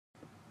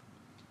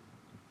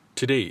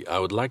Today, I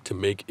would like to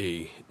make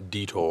a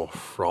detour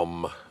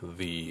from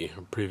the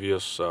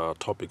previous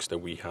topics that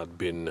we had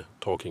been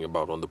talking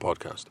about on the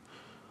podcast.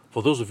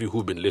 For those of you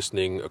who've been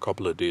listening a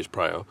couple of days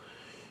prior,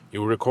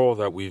 you'll recall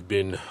that we've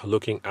been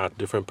looking at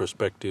different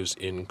perspectives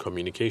in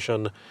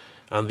communication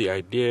and the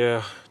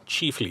idea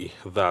chiefly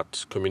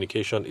that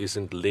communication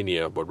isn't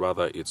linear but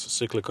rather it's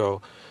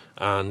cyclical,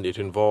 and it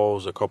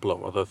involves a couple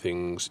of other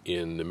things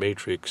in the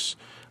matrix,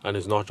 and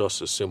it's not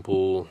just as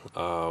simple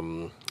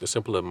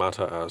a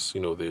matter as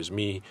there's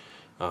me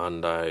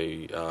and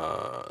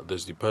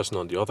there's the person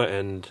on the other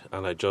end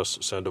and I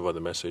just send over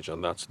the message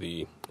and that's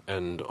the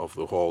end of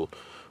the whole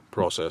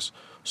process.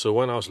 So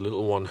when I was a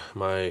little one,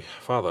 my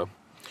father,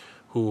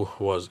 who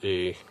was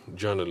a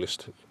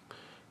journalist,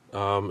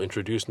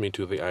 introduced me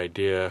to the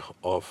idea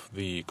of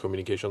the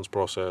communications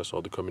process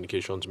or the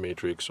communications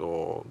matrix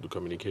or the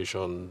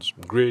communications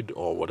grid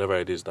or whatever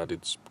it is that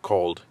it's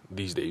called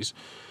these days,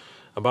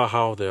 about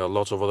how there are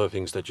lots of other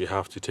things that you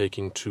have to take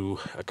into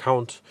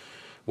account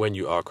when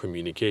you are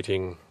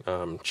communicating,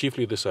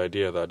 chiefly this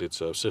idea that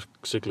it's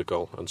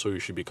cyclical, and so you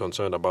should be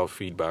concerned about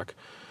feedback,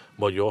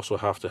 but you also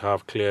have to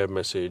have clear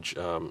message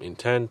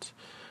intent,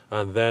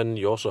 and then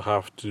you also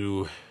have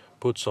to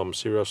put some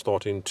serious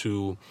thought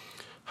into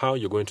how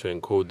you're going to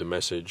encode the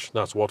message.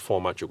 That's what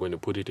format you're going to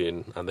put it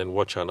in, and then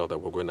what channel that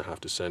we're going to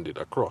have to send it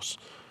across.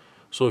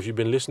 So if you've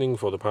been listening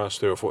for the past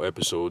 3 or 4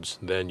 episodes,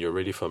 then you're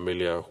already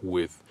familiar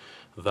with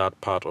that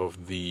part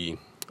of the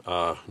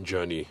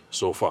journey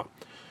so far.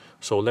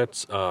 So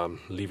let's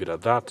leave it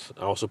at that.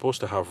 I was supposed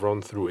to have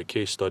run through a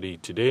case study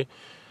today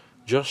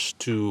just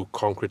to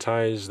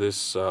concretize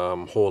this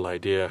whole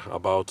idea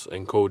about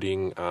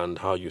encoding and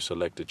how you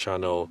select a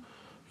channel,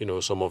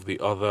 some of the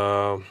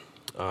other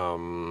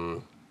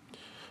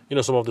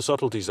some of the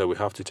subtleties that we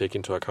have to take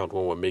into account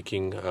when we're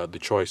making the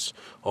choice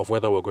of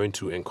whether we're going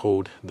to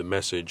encode the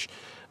message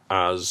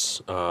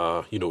as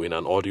in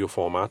an audio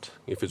format,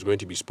 if it's going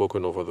to be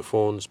spoken over the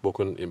phone,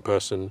 spoken in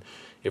person,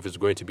 if it's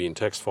going to be in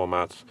text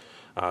format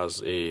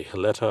as a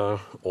letter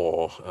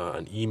or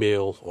an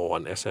email or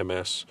an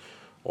SMS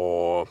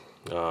or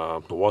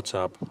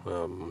WhatsApp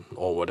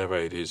or whatever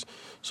it is.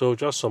 So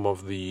just some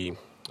of the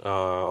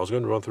I was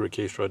going to run through a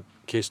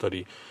case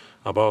study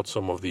about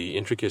some of the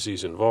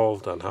intricacies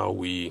involved and how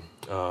we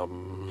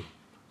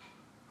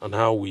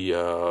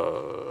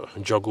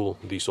juggle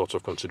these sorts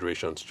of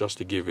considerations, just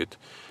to give it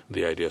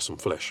the idea some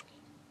flesh.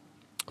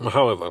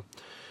 However,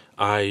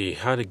 I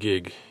had a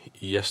gig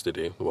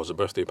yesterday. It was a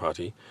birthday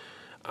party,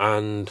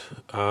 and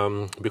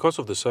because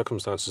of the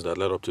circumstances that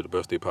led up to the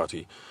birthday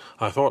party,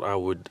 I thought I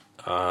would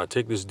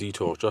take this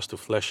detour just to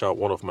flesh out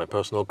one of my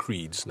personal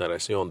creeds that I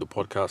say on the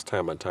podcast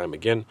time and time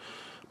again,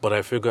 but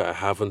I figure I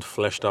haven't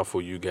fleshed out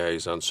for you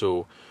guys. And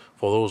so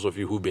for those of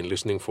you who've been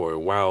listening for a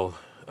while,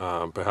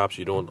 perhaps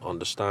you don't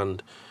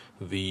understand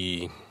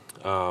the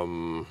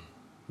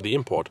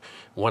import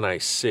when I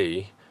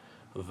say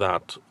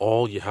that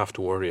all you have to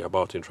worry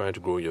about in trying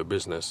to grow your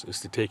business is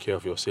to take care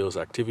of your sales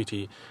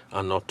activity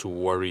and not to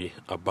worry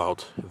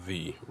about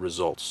the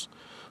results.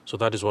 So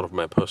that is one of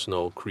my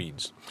personal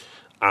creeds.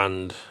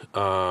 And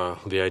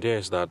the idea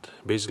is that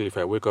basically if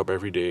I wake up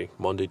every day,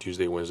 Monday,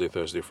 Tuesday, Wednesday,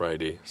 Thursday,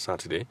 Friday,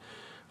 Saturday,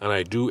 and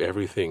I do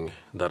everything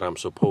that I'm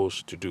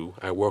supposed to do,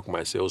 I work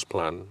my sales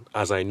plan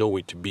as I know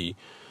it to be.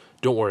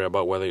 Don't worry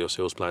about whether your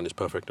sales plan is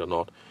perfect or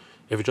not.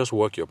 If you just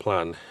work your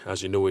plan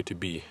as you know it to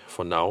be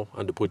for now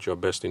and to put your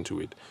best into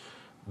it,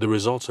 the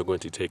results are going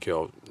to take care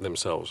of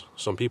themselves.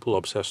 Some people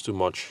obsess too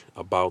much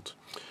about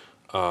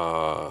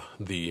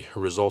the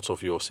results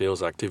of your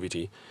sales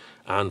activity.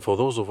 And for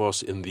those of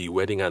us in the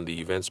wedding and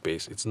the event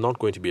space, it's not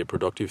going to be a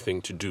productive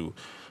thing to do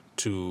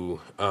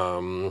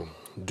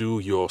do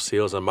your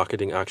sales and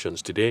marketing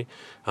actions today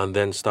and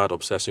then start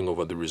obsessing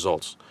over the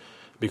results.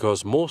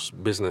 Because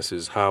most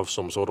businesses have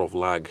some sort of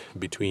lag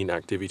between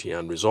activity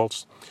and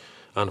results.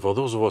 And for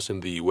those of us in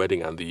the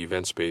wedding and the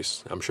event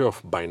space, I'm sure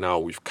by now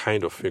we've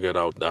kind of figured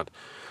out that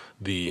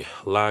the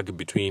lag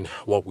between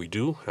what we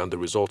do and the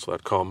results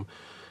that come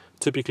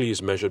typically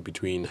is measured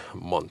between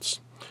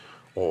months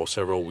or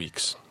several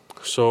weeks.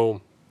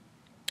 So,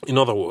 in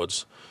other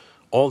words,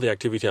 all the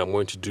activity I'm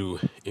going to do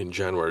in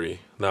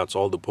January, that's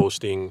all the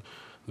posting,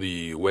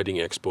 the wedding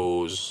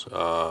expos,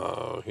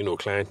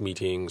 client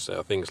meetings,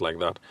 things like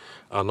that,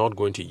 are not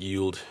going to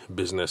yield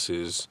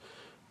businesses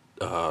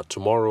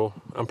tomorrow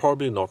and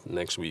probably not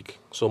next week.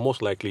 So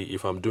most likely,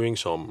 if I'm doing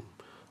some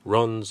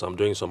runs, I'm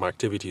doing some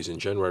activities in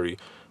January,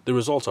 the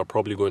results are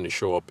probably going to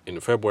show up in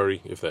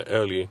February if they're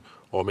early,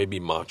 or maybe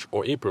March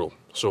or April.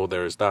 So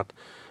there is that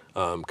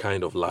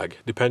kind of lag,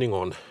 depending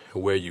on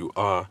where you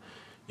are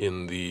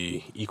in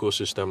the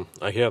ecosystem.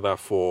 I hear that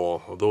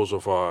for those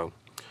of our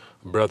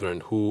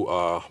brethren who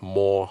are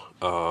more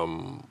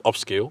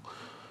upscale,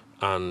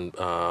 and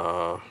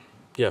for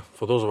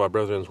those of our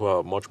brethren who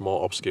are much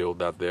more upscale,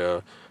 that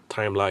their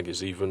time lag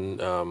is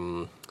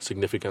even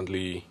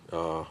significantly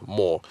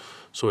more.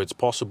 So it's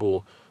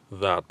possible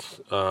that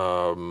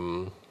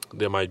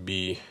there might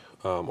be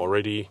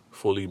already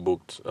fully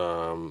booked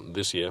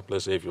this year,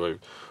 let's say if you're a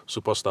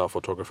superstar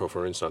photographer,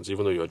 for instance,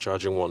 even though you're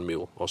charging 1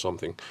 mil or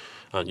something,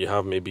 and you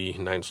have maybe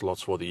 9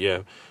 slots for the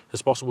year,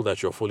 it's possible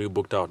that you're fully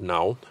booked out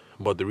now.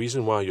 But the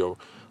reason why you're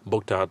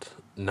booked out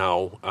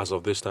now, as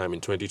of this time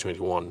in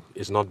 2021,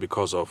 is not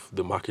because of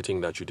the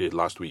marketing that you did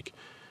last week.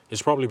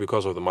 It's probably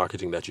because of the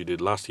marketing that you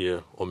did last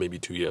year or maybe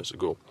 2 years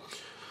ago.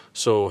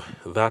 So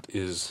that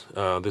is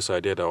this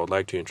idea that I would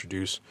like to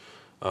introduce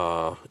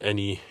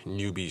any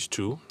newbies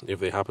to, if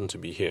they happen to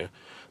be here,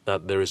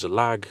 that there is a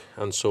lag,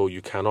 and so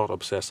you cannot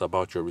obsess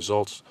about your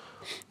results.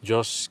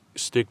 Just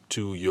stick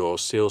to your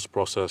sales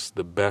process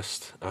the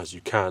best as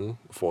you can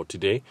for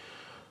today.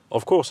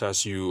 Of course,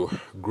 as you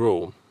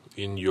grow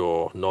in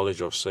your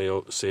knowledge of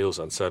sales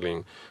and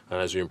selling,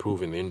 and as you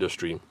improve in the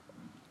industry,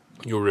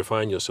 you'll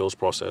refine your sales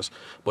process,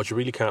 but you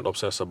really can't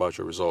obsess about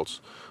your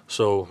results.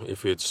 So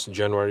if it's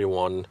January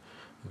 1,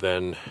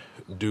 then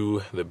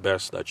do the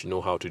best that you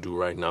know how to do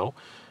right now,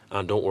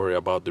 and don't worry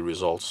about the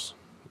results.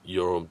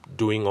 You're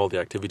doing all the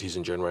activities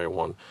in January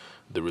 1.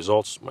 The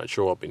results might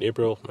show up in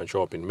April, might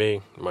show up in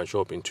May, might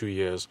show up in 2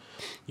 years.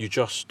 You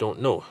just don't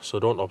know. So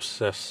don't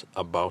obsess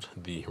about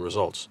the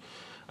results.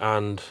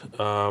 And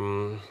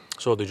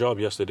so the job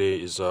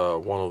yesterday is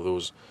one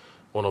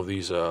of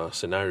these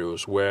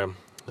scenarios where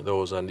there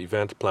was an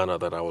event planner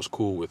that I was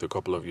cool with a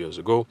couple of years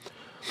ago,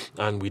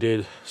 and we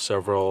did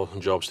several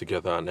jobs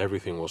together, and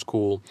everything was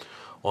cool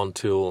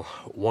until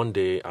one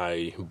day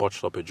I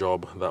botched up a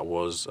job that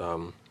was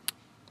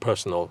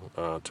personal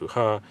to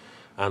her,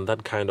 and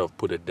that kind of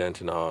put a dent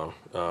in our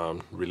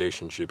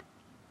relationship.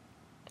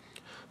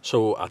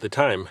 So at the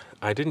time,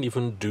 I didn't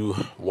even do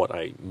what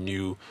I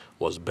knew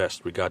was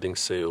best regarding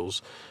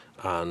sales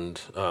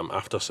and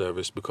after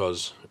service,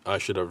 because I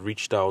should have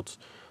reached out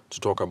to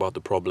talk about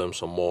the problem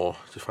some more,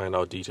 to find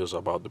out details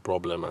about the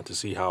problem and to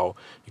see how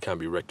it can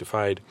be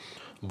rectified.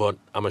 But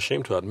I'm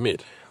ashamed to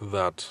admit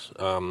that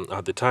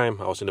at the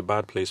time I was in a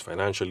bad place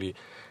financially,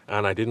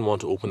 and I didn't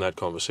want to open that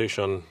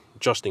conversation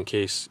just in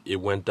case it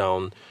went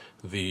down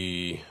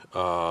the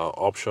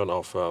option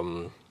of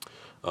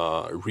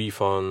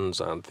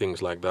refunds and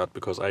things like that,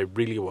 because I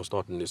really was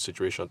not in a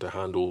situation to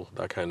handle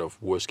that kind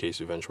of worst case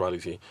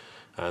eventuality.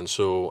 And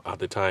so at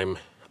the time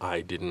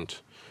I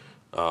didn't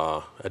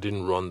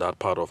run that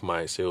part of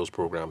my sales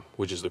program,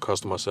 which is the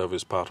customer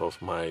service part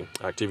of my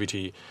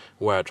activity,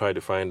 where I try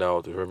to find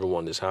out if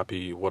everyone is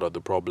happy, what are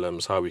the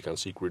problems, how we can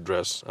seek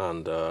redress,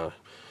 and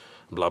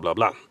blah blah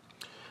blah.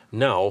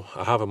 Now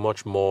I have a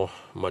much more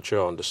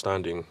mature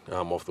understanding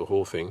of the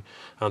whole thing,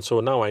 and so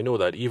now I know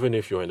that even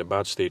if you're in a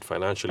bad state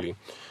financially,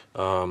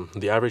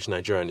 the average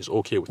Nigerian is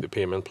okay with the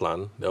payment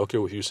plan. They're okay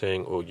with you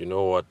saying, "Oh, you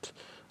know what?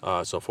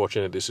 It's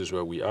unfortunate this is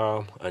where we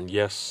are, and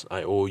yes,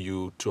 I owe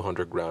you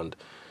 200 grand,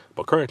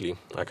 but currently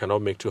I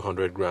cannot make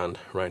 200 grand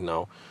right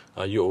now.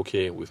 Are you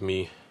okay with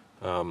me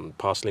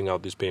parceling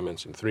out these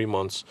payments in 3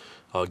 months?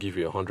 I'll give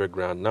you 100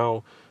 grand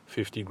now,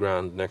 50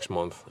 grand next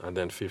month, and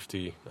then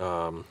 50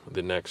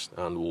 the next,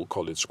 and we'll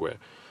call it square."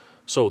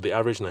 So the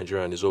average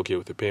Nigerian is okay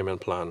with the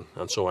payment plan,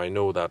 and so I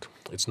know that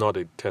it's not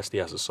as testy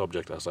as a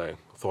subject as I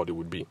thought it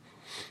would be.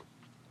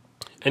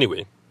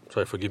 Anyway,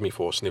 sorry, forgive me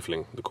for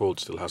sniffling. The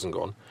cold still hasn't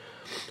gone.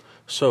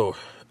 So,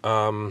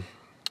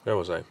 where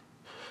was I?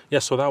 Yeah,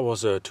 so that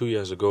was 2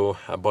 years ago.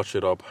 I botched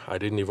it up. I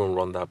didn't even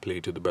run that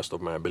play to the best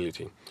of my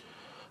ability.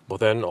 But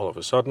then all of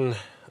a sudden,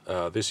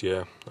 this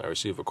year, I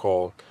received a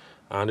call,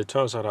 and it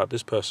turns out that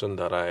this person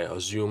that I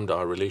assumed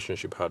our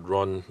relationship had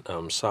run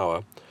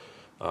sour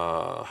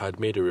had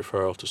made a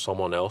referral to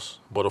someone else.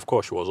 But of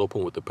course, she was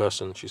open with the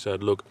person. She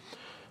said, "Look,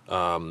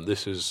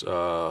 this is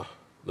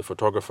the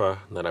photographer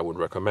that I would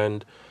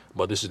recommend,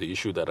 but this is the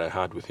issue that I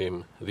had with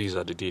him. These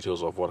are the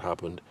details of what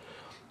happened."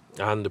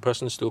 And the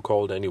person still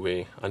called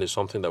anyway, and it's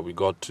something that we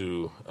got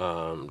to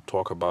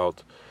talk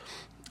about.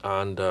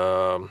 And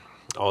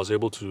I was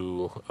able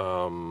to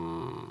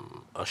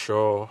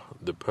assure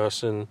the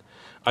person.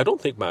 I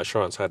don't think my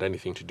assurance had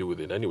anything to do with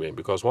it anyway,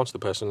 because once the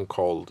person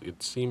called,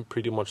 it seemed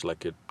pretty much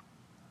like a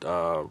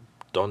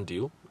done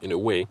deal in a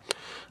way.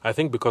 I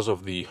think because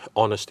of the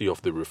honesty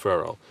of the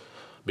referral,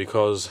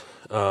 because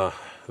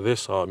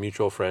this our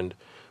mutual friend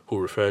who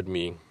referred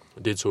me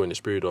did so in a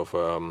spirit of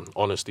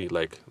honesty,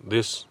 like,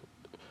 this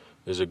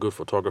is a good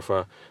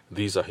photographer,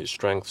 these are his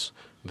strengths,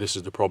 this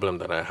is the problem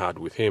that I had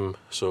with him,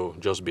 so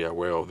just be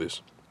aware of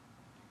this.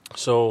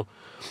 So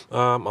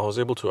I was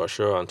able to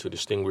assure and to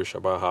distinguish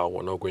about how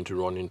we're not going to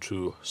run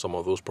into some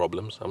of those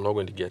problems. I'm not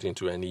going to get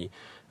into any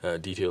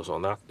details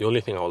on that. The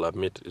only thing I will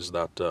admit is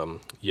that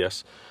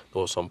yes,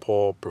 there was some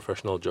poor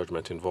professional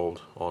judgment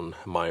involved on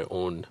my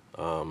own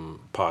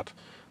part.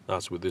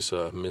 That's with this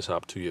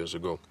mishap 2 years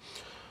ago.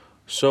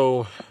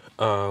 So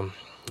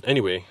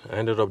anyway, I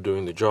ended up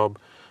doing the job.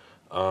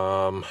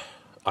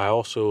 I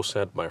also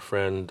sent my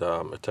friend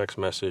a text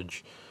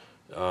message,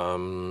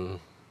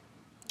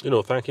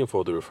 thanking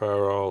for the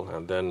referral,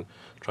 and then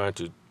trying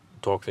to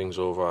talk things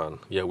over. And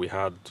yeah, we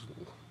had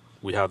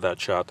that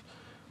chat,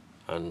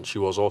 and she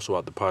was also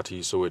at the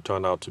party, so it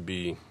turned out to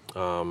be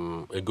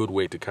a good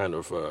way to kind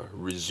of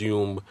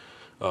resume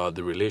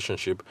the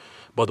relationship.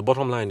 But the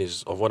bottom line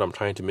is of what I'm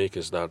trying to make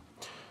is that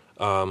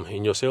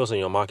in your sales and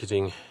your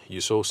marketing,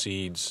 you sow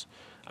seeds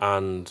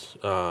and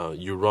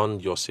you run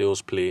your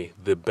sales play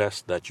the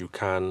best that you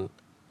can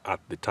at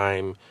the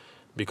time,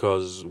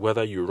 because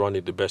whether you run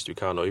it the best you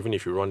can or even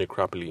if you run it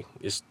crappily,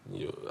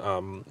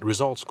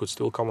 results could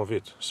still come of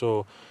it.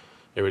 So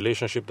a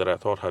relationship that I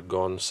thought had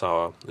gone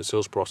sour, a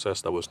sales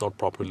process that was not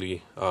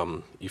properly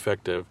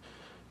effected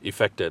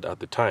at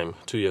the time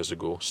 2 years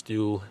ago,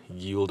 still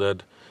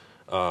yielded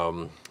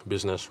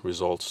business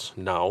results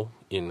now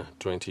in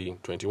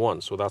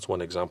 2021. So that's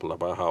one example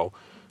about how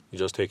you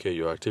just take care of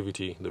your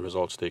activity, the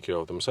results take care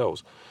of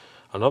themselves.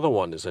 Another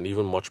one is an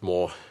even much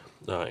more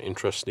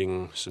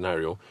interesting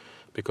scenario,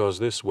 because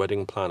this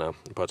wedding planner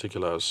in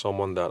particular is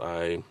someone that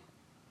I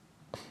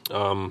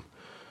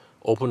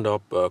opened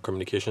up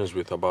communications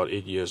with about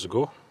 8 years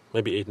ago,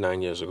 maybe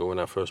 8-9 years ago, when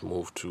I first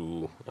moved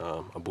to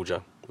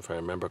Abuja, if I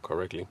remember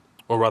correctly.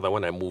 Or rather,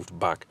 when I moved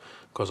back,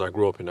 because I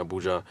grew up in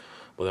Abuja,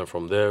 but then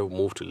from there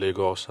moved to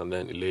Lagos and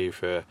then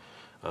Ile-Ife,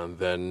 and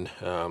then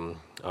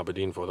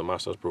Aberdeen for the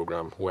master's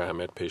program, where I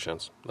met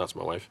Patience. That's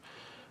my wife.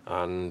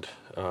 And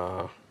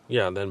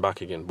and then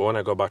back again. But when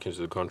I got back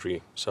into the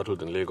country,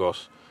 settled in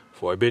Lagos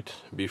for a bit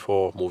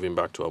before moving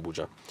back to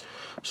Abuja.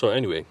 So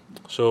anyway,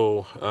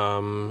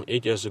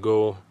 8 years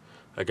ago,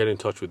 I get in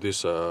touch with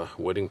this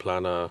wedding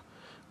planner.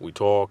 We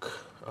talk.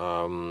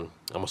 I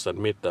must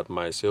admit that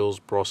my sales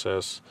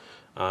process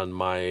and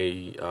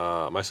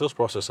my sales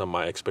process and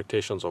my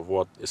expectations of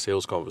what a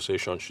sales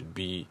conversation should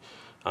be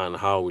and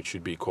how it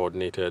should be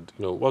coordinated,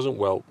 wasn't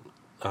well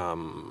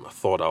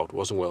thought out,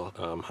 wasn't well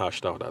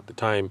hashed out at the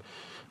time.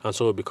 And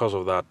so because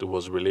of that, it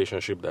was a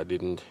relationship that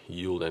didn't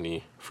yield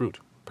any fruit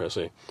per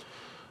se.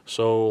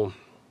 So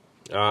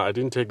I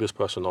didn't take this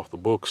person off the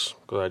books,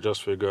 because I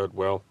just figured,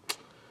 well,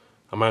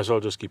 I might as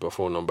well just keep a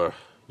phone number.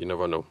 You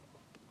never know.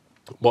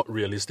 But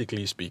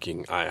realistically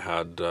speaking, I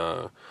had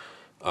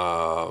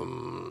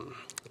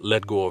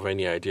let go of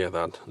any idea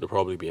that there'll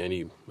probably be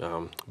any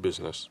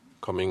business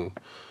coming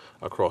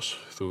across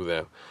through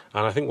there.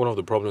 And I think one of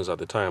the problems at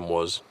the time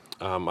was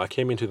I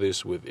came into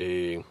this with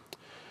a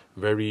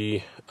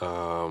very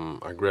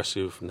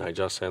aggressive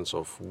Niger sense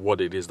of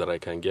what it is that I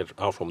can get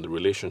out from the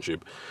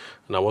relationship.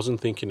 And I wasn't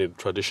thinking in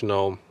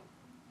traditional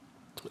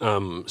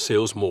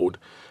sales mode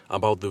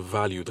about the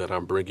value that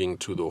I'm bringing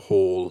to the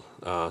whole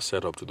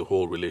setup, to the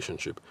whole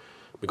relationship.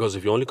 Because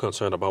if you're only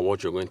concerned about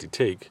what you're going to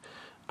take,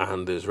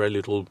 and there's very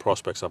little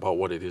prospects about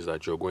what it is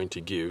that you're going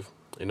to give.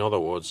 In other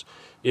words,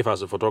 if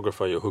as a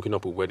photographer you're hooking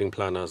up with wedding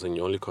planners and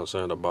you're only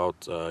concerned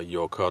about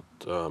your cut,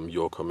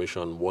 your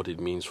commission, what it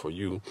means for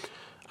you,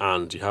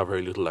 and you have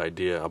very little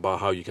idea about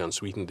how you can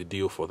sweeten the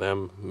deal for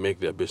them, make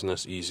their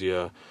business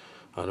easier,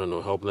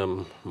 help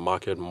them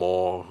market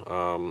more,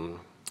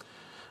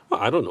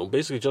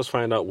 basically just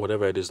find out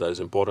whatever it is that is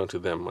important to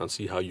them and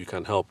see how you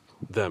can help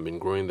them in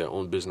growing their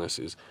own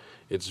businesses.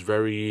 It's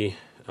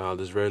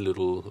there's very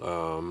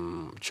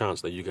little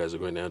chance that you guys are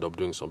going to end up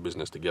doing some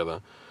business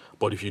together.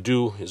 But if you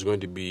do, it's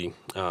going to be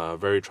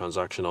very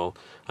transactional.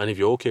 And if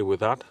you're okay with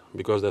that,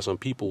 because there's some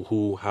people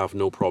who have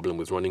no problem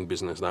with running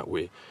business that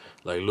way.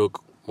 Like,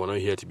 look, we're not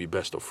here to be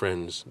best of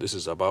friends. This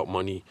is about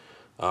money.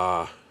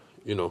 Give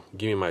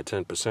me my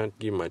 10%,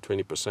 give me my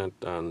 20%,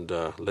 and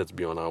let's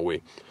be on our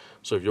way.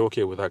 So if you're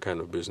okay with that kind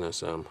of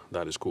business,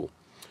 that is cool.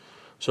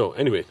 So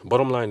anyway,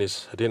 bottom line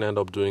is I didn't end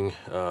up doing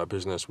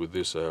business with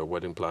this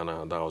wedding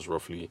planner. That was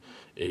roughly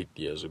 8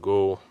 years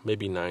ago,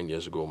 maybe 9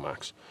 years ago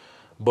max.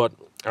 But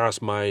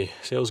as my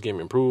sales game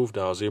improved,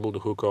 I was able to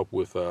hook up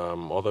with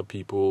other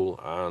people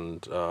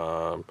and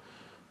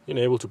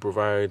able to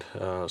provide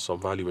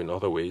some value in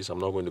other ways. I'm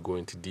not going to go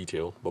into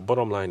detail, but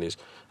bottom line is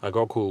I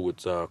got cool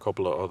with a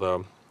couple of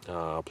other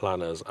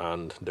planners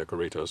and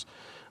decorators.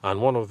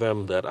 And one of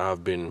them that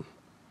I've been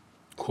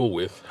cool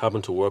with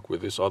happened to work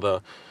with this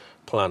other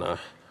planner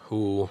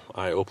who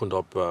I opened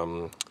up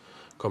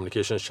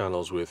communications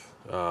channels with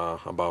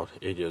about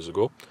 8 years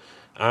ago.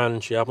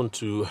 And she happened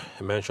to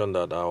mention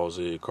that I was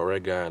a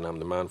correct guy and I'm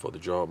the man for the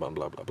job and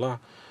blah, blah, blah.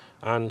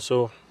 And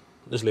so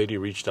this lady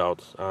reached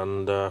out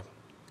and that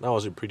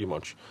was it pretty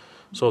much.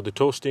 So the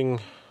toasting,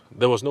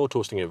 there was no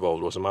toasting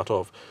involved. It was a matter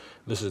of,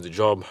 this is the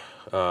job,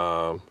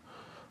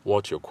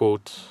 what's your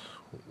quote?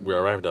 We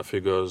arrived at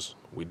figures,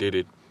 we did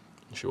it.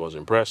 She was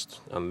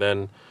impressed. And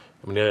then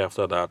immediately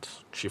after that,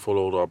 she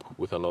followed up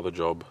with another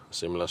job,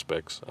 similar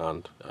specs,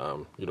 and,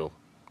 it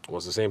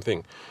was the same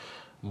thing.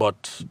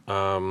 But,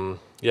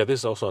 this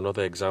is also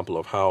another example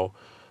of how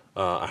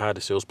I had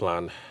a sales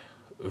plan,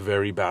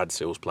 very bad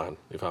sales plan,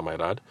 if I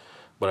might add.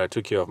 But I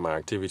took care of my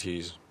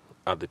activities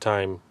at the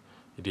time.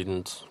 It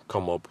didn't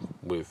come up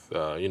with,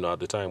 at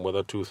the time,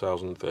 whether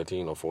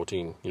 2013 or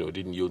 14, it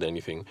didn't yield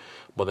anything.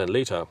 But then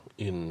later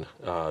in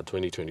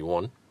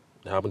 2021,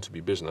 happen to be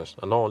business,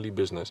 and not only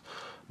business,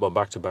 but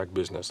back-to-back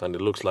business. And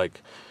it looks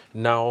like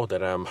now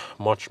that I'm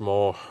much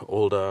more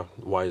older,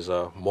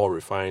 wiser, more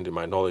refined in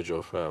my knowledge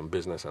of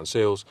business and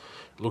sales,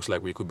 it looks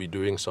like we could be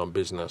doing some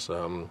business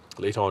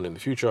later on in the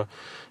future,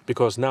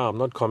 because now I'm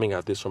not coming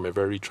at this from a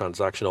very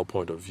transactional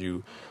point of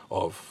view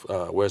of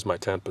where's my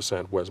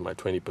 10%, where's my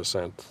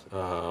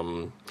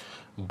 20%,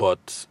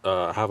 but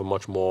I have a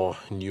much more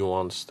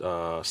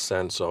nuanced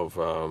sense of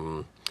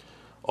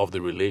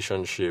the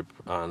relationship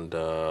and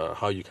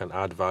how you can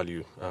add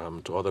value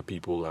to other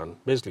people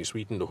and basically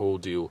sweeten the whole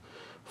deal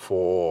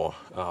for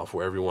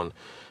everyone.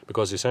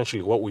 Because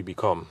essentially what we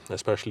become,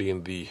 especially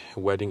in the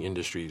wedding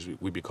industries,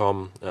 we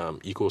become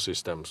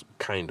ecosystems,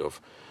 kind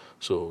of.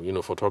 So,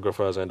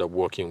 photographers end up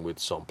working with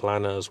some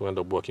planners, who end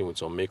up working with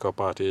some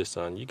makeup artists,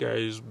 and you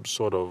guys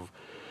sort of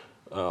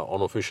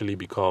unofficially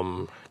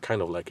become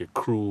kind of like a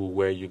crew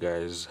where you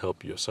guys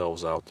help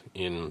yourselves out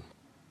in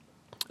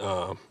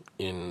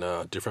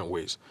different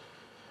ways.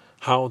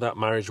 How that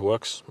marriage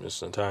works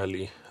is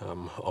entirely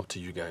up to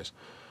you guys.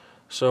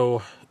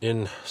 So,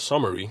 in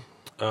summary,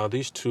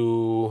 these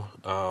two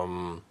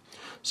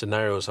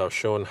scenarios have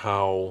shown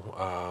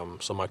how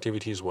some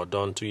activities were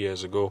done 2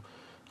 years ago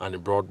and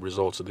it brought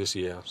results this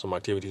year. Some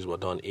activities were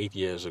done 8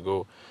 years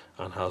ago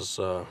and has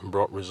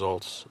brought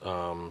results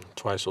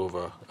twice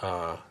over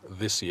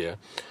this year.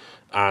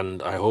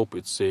 And I hope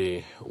it's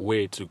a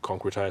way to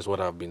concretize what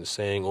I've been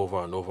saying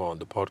over and over on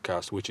the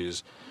podcast, which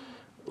is,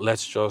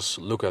 let's just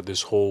look at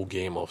this whole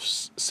game of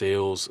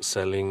sales,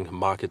 selling,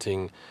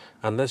 marketing,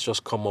 and let's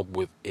just come up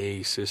with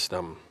a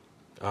system.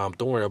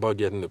 Don't worry about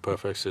getting the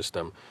perfect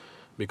system,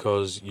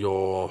 because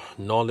your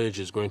knowledge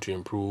is going to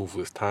improve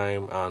with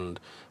time, and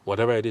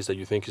whatever it is that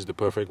you think is the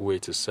perfect way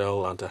to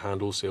sell and to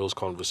handle sales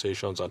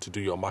conversations and to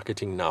do your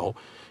marketing now,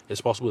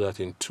 it's possible that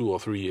in 2 or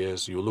 3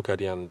 years you look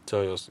at it and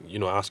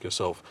ask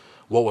yourself,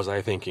 what was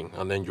I thinking?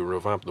 And then you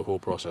revamp the whole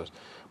process.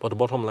 But the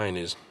bottom line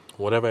is,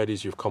 whatever it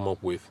is you've come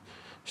up with,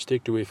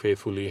 stick to it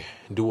faithfully.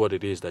 Do what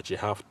it is that you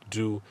have to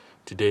do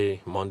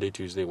today, Monday,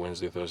 Tuesday,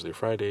 Wednesday, Thursday,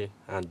 Friday,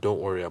 and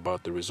don't worry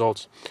about the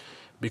results,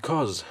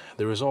 because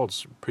the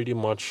results pretty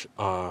much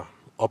are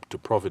up to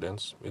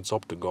providence, it's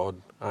up to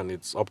God, and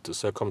it's up to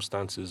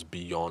circumstances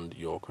beyond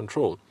your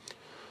control.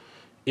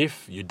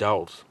 If you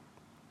doubt,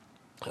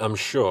 I'm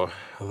sure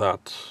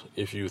that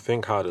if you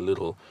think hard a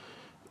little,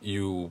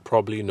 you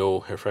probably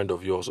know a friend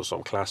of yours or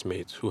some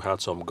classmates who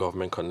had some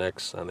government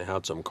connects and they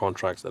had some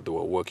contracts that they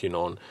were working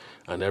on,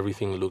 and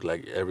everything looked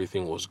like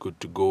everything was good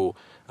to go,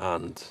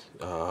 and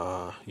they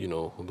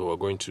were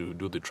going to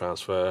do the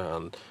transfer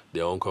and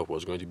their uncle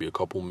was going to be a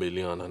couple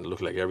million, and it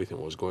looked like everything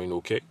was going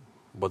okay.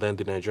 But then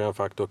the Nigerian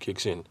factor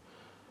kicks in.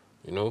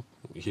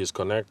 His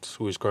connect,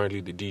 who is currently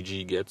the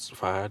DG, gets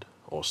fired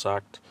or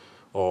sacked,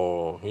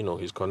 or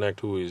his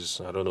connect, who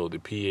is, I don't know, the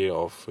PA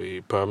of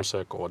a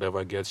permsec or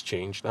whatever, gets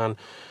changed, and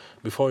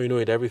before you know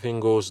it, everything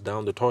goes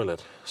down the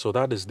toilet. So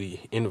that is the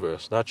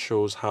inverse. That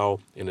shows how,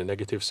 in a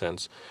negative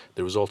sense,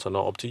 the results are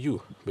not up to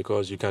you,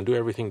 because you can do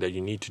everything that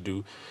you need to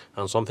do,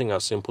 and something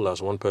as simple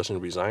as one person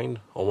resigned,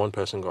 or one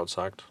person got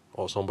sacked,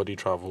 or somebody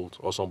traveled,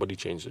 or somebody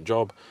changed the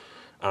job,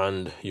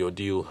 and your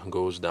deal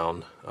goes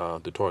down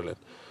the toilet.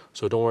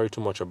 So don't worry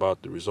too much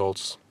about the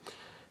results.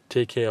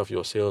 Take care of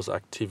your sales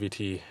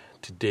activity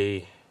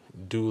today.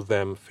 Do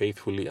them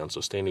faithfully and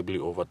sustainably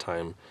over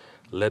time.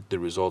 Let the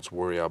results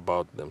worry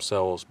about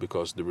themselves,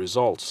 because the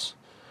results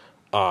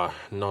are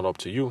not up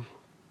to you.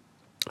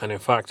 And in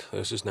fact,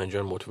 there's this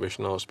Nigerian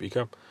motivational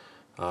speaker,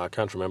 I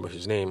can't remember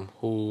his name,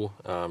 who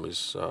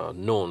is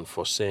known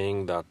for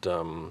saying that,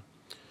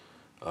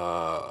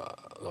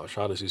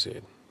 how does he say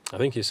it? I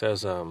think he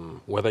says,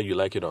 whether you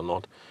like it or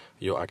not,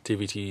 your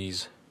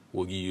activities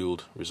will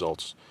yield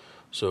results.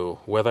 So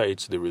whether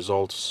it's the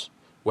results,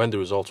 when the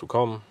results will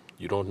come,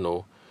 you don't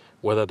know.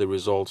 Whether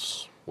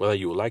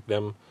you like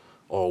them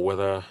or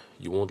whether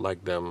you won't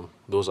like them,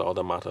 those are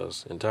other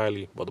matters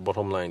entirely. But the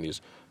bottom line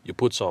is, you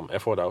put some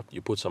effort out,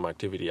 you put some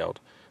activity out,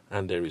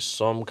 and there is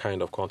some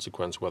kind of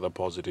consequence, whether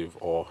positive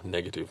or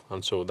negative.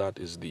 And so that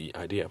is the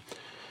idea.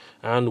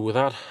 And with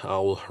that,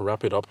 I'll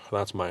wrap it up.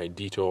 That's my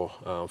detour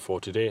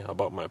for today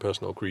about my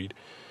personal creed.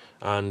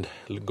 And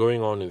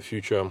going on in the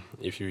future,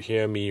 if you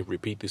hear me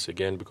repeat this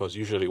again, because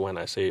usually when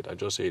I say it, I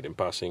just say it in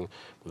passing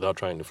without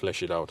trying to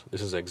flesh it out.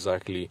 This is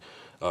exactly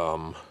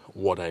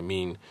what I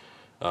mean.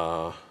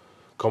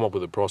 Come up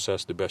with a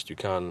process the best you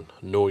can.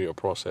 Know your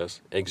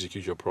process.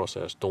 Execute your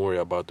process. Don't worry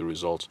about the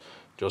results.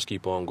 Just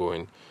keep on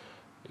going.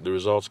 The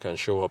results can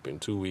show up in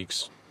 2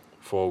 weeks,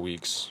 4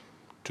 weeks,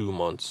 2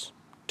 months,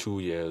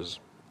 2 years,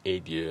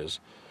 8 years.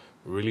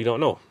 Really don't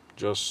know.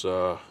 Just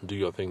do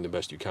your thing the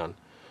best you can.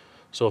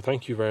 So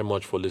thank you very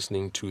much for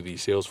listening to the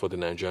Sales for the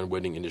Nigerian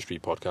Wedding Industry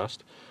podcast.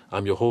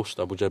 I'm your host,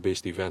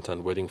 Abuja-based event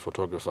and wedding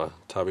photographer,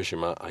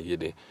 Tabishima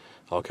Ayede.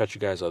 I'll catch you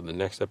guys at the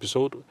next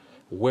episode,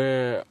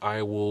 where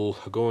I will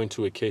go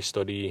into a case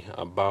study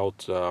about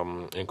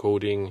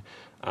encoding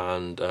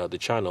and the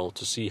channel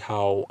to see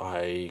how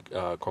I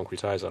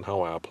concretize and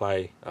how I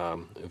apply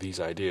these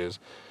ideas,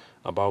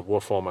 about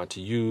what format to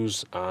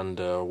use and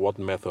what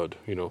method,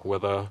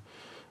 whether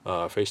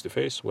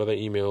face-to-face, whether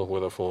email,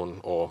 whether phone,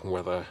 or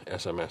whether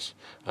SMS.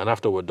 And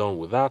after we're done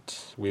with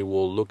that, we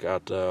will look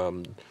at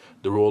the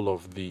role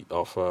of the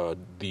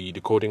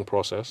decoding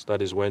process.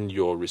 That is when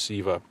your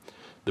receiver,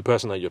 the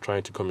person that you're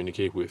trying to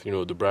communicate with,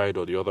 the bride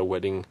or the other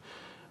wedding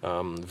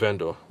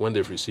vendor, when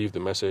they've received the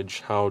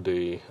message, how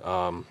they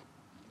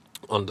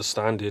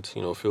understand it,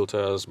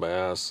 filters,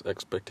 bias,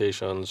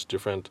 expectations,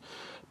 different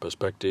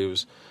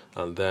perspectives,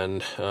 and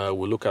then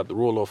we'll look at the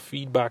role of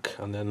feedback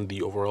and then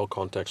the overall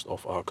context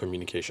of our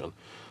communication.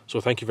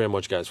 So thank you very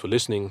much, guys, for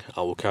listening.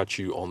 I will catch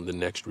you on the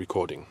next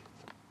recording.